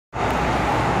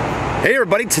Hey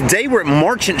everybody, today we're at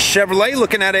Marchant Chevrolet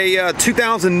looking at a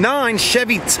 2009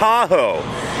 Chevy Tahoe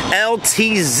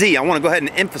LTZ. I want to go ahead and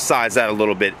emphasize that a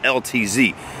little bit,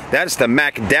 LTZ. That's the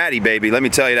Mac Daddy, baby. Let me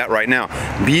tell you that right now.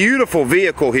 Beautiful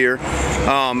vehicle here.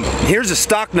 Here's a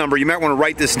stock number. You might want to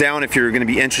write this down if you're going to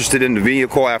be interested in the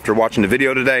vehicle after watching the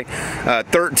video today.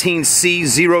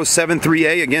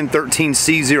 13C073A. Again,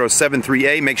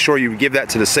 13C073A. Make sure you give that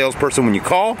to the salesperson when you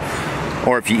call.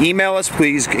 Or if you email us,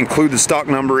 please include the stock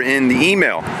number in the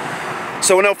email.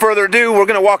 So with no further ado, we're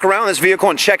going to walk around this vehicle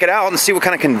and check it out and see what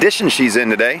kind of condition she's in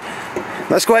today.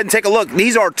 Let's go ahead and take a look.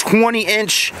 These are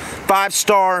 20-inch,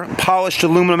 5-star polished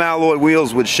aluminum alloy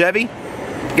wheels with Chevy.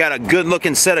 Got a good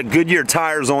looking set of Goodyear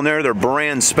tires on there. They're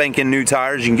brand spanking new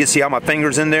tires. You can see how my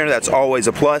finger's in there. That's always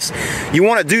a plus. You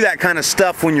want to do that kind of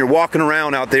stuff when you're walking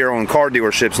around out there on car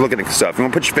dealerships looking at stuff. You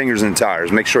want to put your fingers in the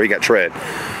tires. Make sure you got tread.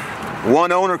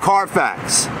 One owner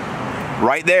Carfax.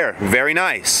 Right there. Very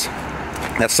nice.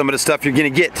 That's some of the stuff you're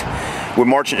going to get with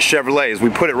Marchant Chevrolet. We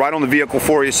put it right on the vehicle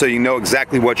for you so you know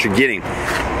exactly what you're getting.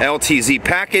 LTZ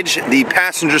package. The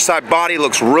passenger side body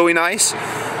looks really nice.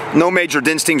 No major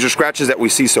dents, stings, or scratches that we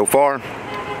see so far.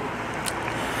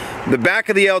 The back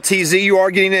of the LTZ, you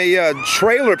are getting a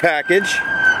trailer package.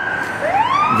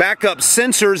 Backup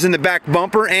sensors in the back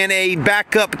bumper and a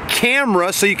backup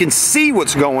camera so you can see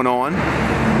what's going on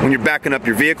when you're backing up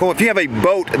your vehicle. If you have a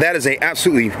boat, that is a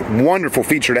absolutely wonderful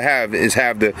feature to have, is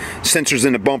have the sensors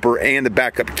in the bumper and the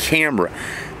backup camera.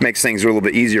 Makes things a little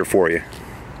bit easier for you.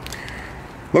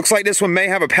 Looks like this one may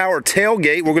have a power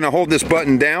tailgate. We're going to hold this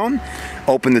button down,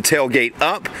 open the tailgate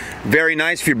up. Very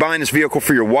nice if you're buying this vehicle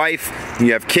for your wife,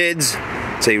 you have kids.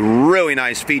 It's a really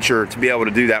nice feature to be able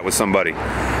to do that with somebody.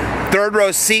 Third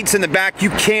row seats in the back.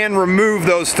 You can remove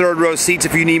those third row seats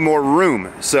if you need more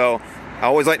room. So I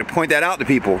always like to point that out to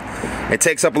people. It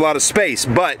takes up a lot of space,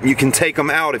 but you can take them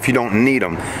out if you don't need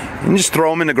them. And just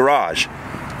throw them in the garage.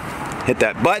 Hit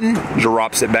that button,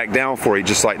 drops it back down for you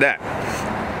just like that.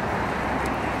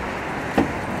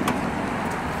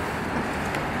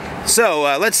 So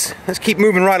let's keep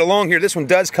moving right along here. This one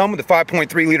does come with a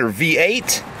 5.3 liter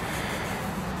V8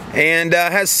 and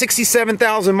has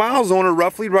 67,000 miles on it,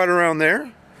 roughly, right around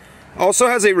there. Also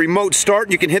has a remote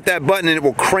start. You can hit that button and it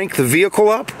will crank the vehicle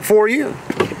up for you.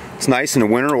 It's nice in the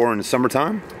winter or in the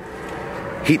summertime.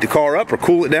 Heat the car up or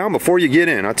cool it down before you get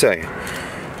in, I'll tell you.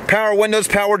 Power windows,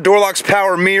 power door locks,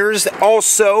 power mirrors.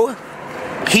 Also,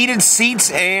 heated seats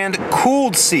and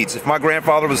cooled seats. If my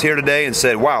grandfather was here today and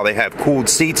said, wow, they have cooled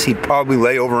seats, he'd probably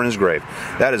lay over in his grave.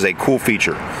 That is a cool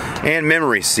feature. And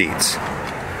memory seats.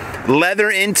 Leather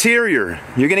interior.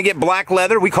 You're going to get black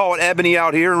leather. We call it ebony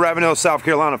out here in Ravenel, South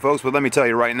Carolina, folks, but let me tell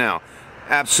you right now,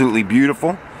 absolutely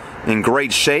beautiful, in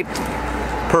great shape.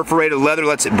 Perforated leather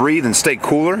lets it breathe and stay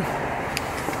cooler.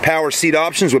 Power seat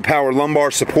options with power lumbar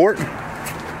support.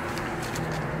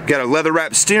 Got a leather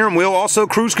wrapped steering wheel, also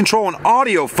cruise control and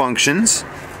audio functions,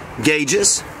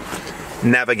 gauges,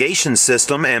 navigation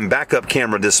system, and backup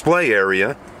camera display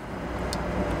area.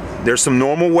 There's some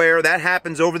normal wear. That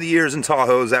happens over the years in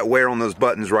Tahoes, that wear on those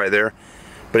buttons right there.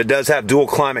 But it does have dual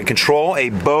climate control, a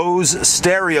Bose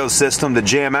stereo system to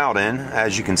jam out in,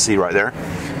 as you can see right there.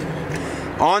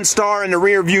 OnStar in the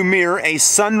rear view mirror, a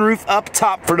sunroof up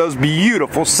top for those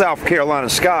beautiful South Carolina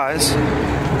skies.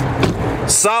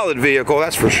 Solid vehicle,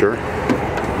 that's for sure.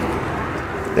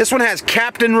 This one has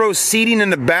captain row seating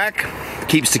in the back.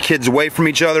 Keeps the kids away from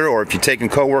each other, or if you're taking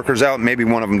coworkers out, maybe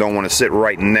one of them don't want to sit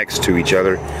right next to each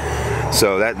other.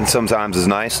 So that sometimes is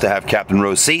nice to have captain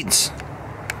row seats.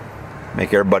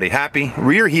 Make everybody happy.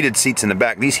 Rear heated seats in the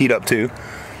back. These heat up too.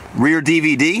 Rear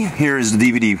DVD. Here is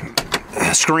the DVD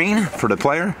screen for the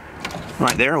player.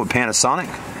 Right there with Panasonic.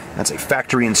 That's a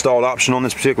factory installed option on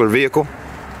this particular vehicle.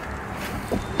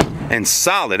 And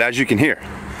solid, as you can hear.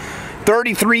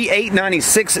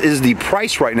 $33,896 is the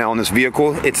price right now on this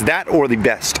vehicle. It's that or the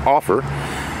best offer.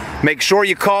 Make sure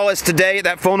you call us today at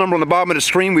that phone number on the bottom of the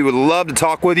screen. We would love to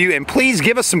talk with you. And please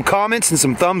give us some comments and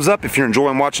some thumbs up if you're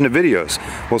enjoying watching the videos.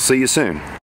 We'll see you soon.